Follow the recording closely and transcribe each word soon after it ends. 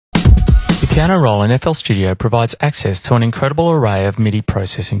Piano Roll in FL Studio provides access to an incredible array of MIDI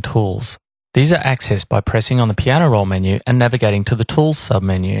processing tools. These are accessed by pressing on the Piano Roll menu and navigating to the Tools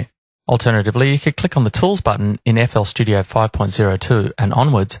submenu. Alternatively, you could click on the Tools button in FL Studio 5.02 and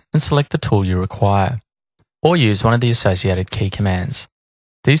onwards and select the tool you require, or use one of the associated key commands.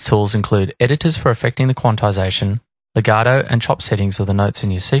 These tools include editors for affecting the quantization, legato and chop settings of the notes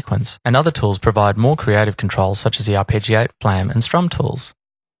in your sequence, and other tools provide more creative controls such as the arpeggiate, flam and strum tools.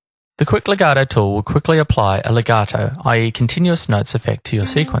 The Quick Legato tool will quickly apply a legato, i.e. continuous notes effect to your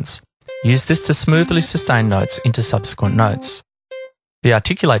sequence. Use this to smoothly sustain notes into subsequent notes. The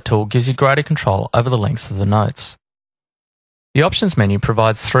Articulate tool gives you greater control over the lengths of the notes. The Options menu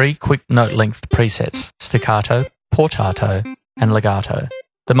provides 3 quick note length presets: staccato, portato, and legato.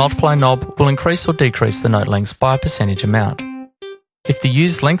 The Multiply knob will increase or decrease the note lengths by a percentage amount. If the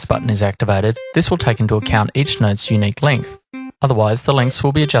Use Lengths button is activated, this will take into account each note's unique length. Otherwise, the lengths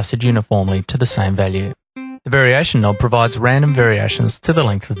will be adjusted uniformly to the same value. The Variation knob provides random variations to the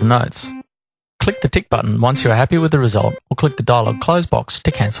length of the notes. Click the tick button once you are happy with the result, or click the dialog close box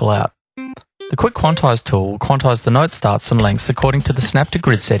to cancel out. The Quick Quantize tool will quantize the note starts and lengths according to the snap to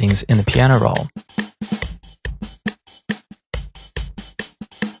grid settings in the Piano Roll.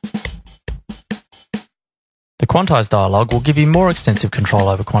 The Quantize dialog will give you more extensive control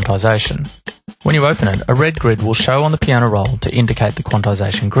over quantization. When you open it, a red grid will show on the Piano Roll to indicate the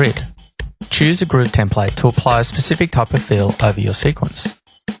quantization grid. Choose a groove template to apply a specific type of feel over your sequence.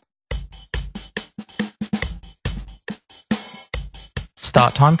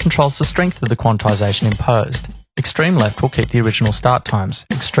 Start time controls the strength of the quantization imposed. Extreme left will keep the original start times.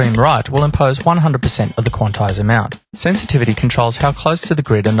 Extreme right will impose 100% of the quantize amount. Sensitivity controls how close to the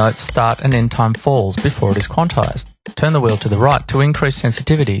grid a note's start and end time falls before it is quantized. Turn the wheel to the right to increase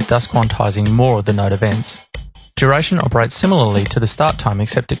sensitivity, thus quantizing more of the note events. Duration operates similarly to the start time,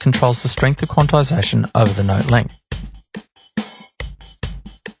 except it controls the strength of quantization over the note length.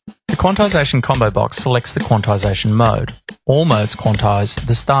 The Quantization combo box selects the quantization mode. All modes quantize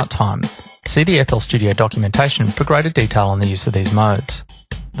the start time. See the FL Studio documentation for greater detail on the use of these modes.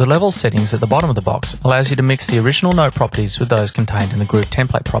 The level settings at the bottom of the box allows you to mix the original note properties with those contained in the Groove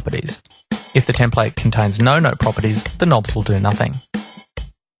template properties. If the template contains no note properties, the knobs will do nothing.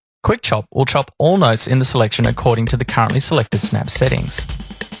 Quick Chop will chop all notes in the selection according to the currently selected snap settings,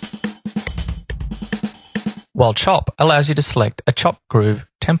 while Chop allows you to select a Chop Groove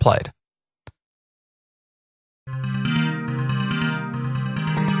template.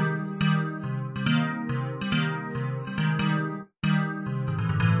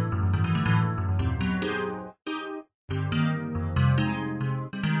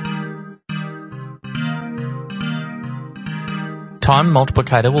 Time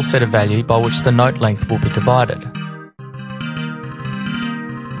Multiplicator will set a value by which the note length will be divided.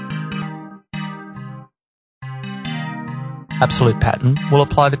 Absolute Pattern will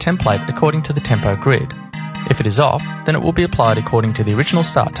apply the template according to the tempo grid. If it is off, then it will be applied according to the original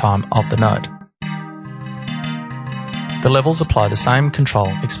start time of the note. The levels apply the same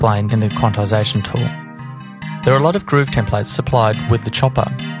control explained in the quantization tool. There are a lot of groove templates supplied with the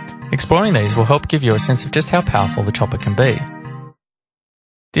chopper. Exploring these will help give you a sense of just how powerful the chopper can be.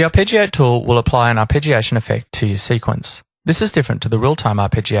 The Arpeggiate tool will apply an arpeggiation effect to your sequence. This is different to the real-time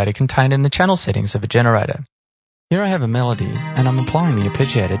arpeggiator contained in the channel settings of a generator. Here I have a melody, and I'm applying the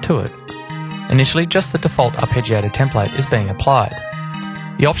arpeggiator to it. Initially, just the default arpeggiator template is being applied.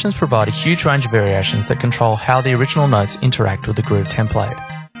 The options provide a huge range of variations that control how the original notes interact with the groove template.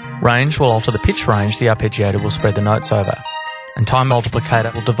 Range will alter the pitch range the arpeggiator will spread the notes over, and Time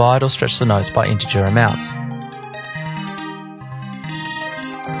Multiplicator will divide or stretch the notes by integer amounts.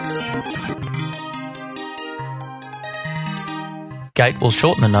 Gate will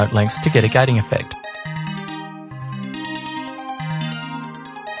shorten the note lengths to get a gating effect.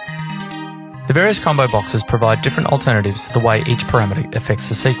 The various combo boxes provide different alternatives to the way each parameter affects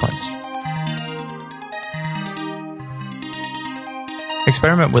the sequence.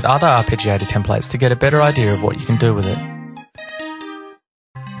 Experiment with other arpeggiator templates to get a better idea of what you can do with it.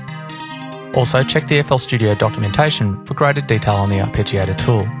 Also, check the FL Studio documentation for greater detail on the arpeggiator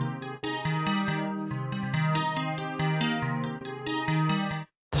tool.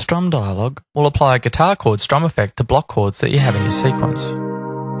 The Strum dialog will apply a guitar chord strum effect to block chords that you have in your sequence.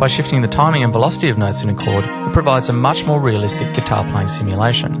 By shifting the timing and velocity of notes in a chord, it provides a much more realistic guitar playing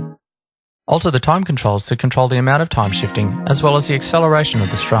simulation. Alter the time controls to control the amount of time shifting as well as the acceleration of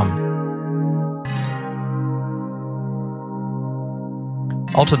the strum.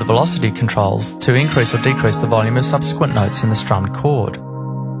 Alter the velocity controls to increase or decrease the volume of subsequent notes in the strummed chord.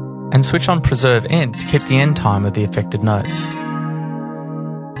 And switch on Preserve End to keep the end time of the affected notes.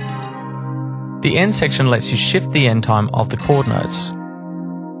 The end section lets you shift the end time of the chord notes.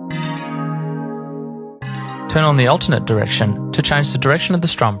 Turn on the alternate direction to change the direction of the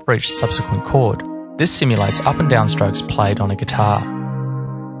strum for each subsequent chord. This simulates up and down strokes played on a guitar.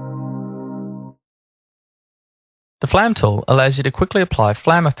 The flam tool allows you to quickly apply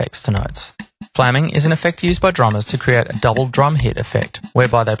flam effects to notes. Flamming is an effect used by drummers to create a double drum hit effect,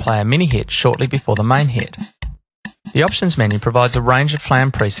 whereby they play a mini hit shortly before the main hit. The options menu provides a range of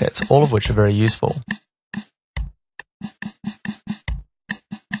flam presets, all of which are very useful.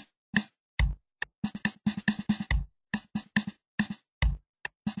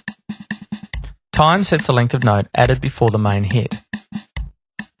 Time sets the length of note added before the main hit.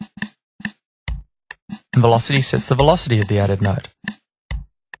 And velocity sets the velocity of the added note.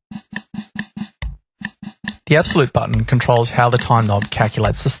 The absolute button controls how the time knob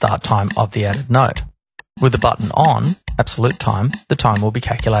calculates the start time of the added note. With the button on, absolute time, the time will be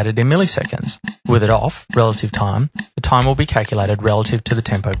calculated in milliseconds. With it off, relative time, the time will be calculated relative to the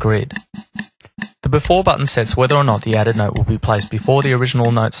tempo grid. The before button sets whether or not the added note will be placed before the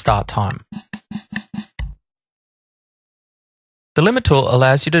original note start time. The limit tool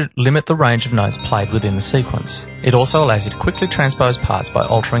allows you to limit the range of notes played within the sequence. It also allows you to quickly transpose parts by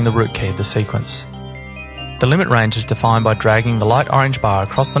altering the root key of the sequence. The limit range is defined by dragging the light orange bar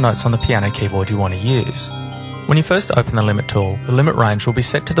across the notes on the piano keyboard you want to use. When you first open the limit tool, the limit range will be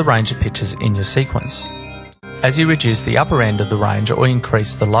set to the range of pitches in your sequence. As you reduce the upper end of the range or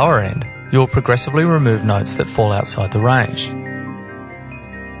increase the lower end, you will progressively remove notes that fall outside the range.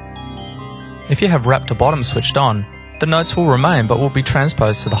 If you have wrap to bottom switched on, the notes will remain but will be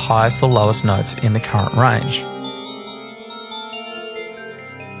transposed to the highest or lowest notes in the current range.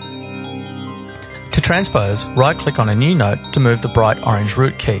 To transpose, right-click on a new note to move the bright orange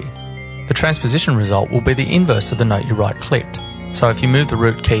root key. The transposition result will be the inverse of the note you right-clicked. So if you move the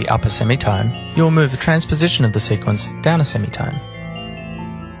root key up a semitone, you will move the transposition of the sequence down a semitone.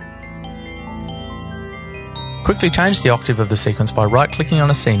 Quickly change the octave of the sequence by right-clicking on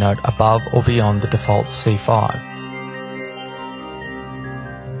a C note above or beyond the default C5.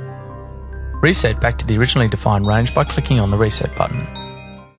 Reset back to the originally defined range by clicking on the Reset button.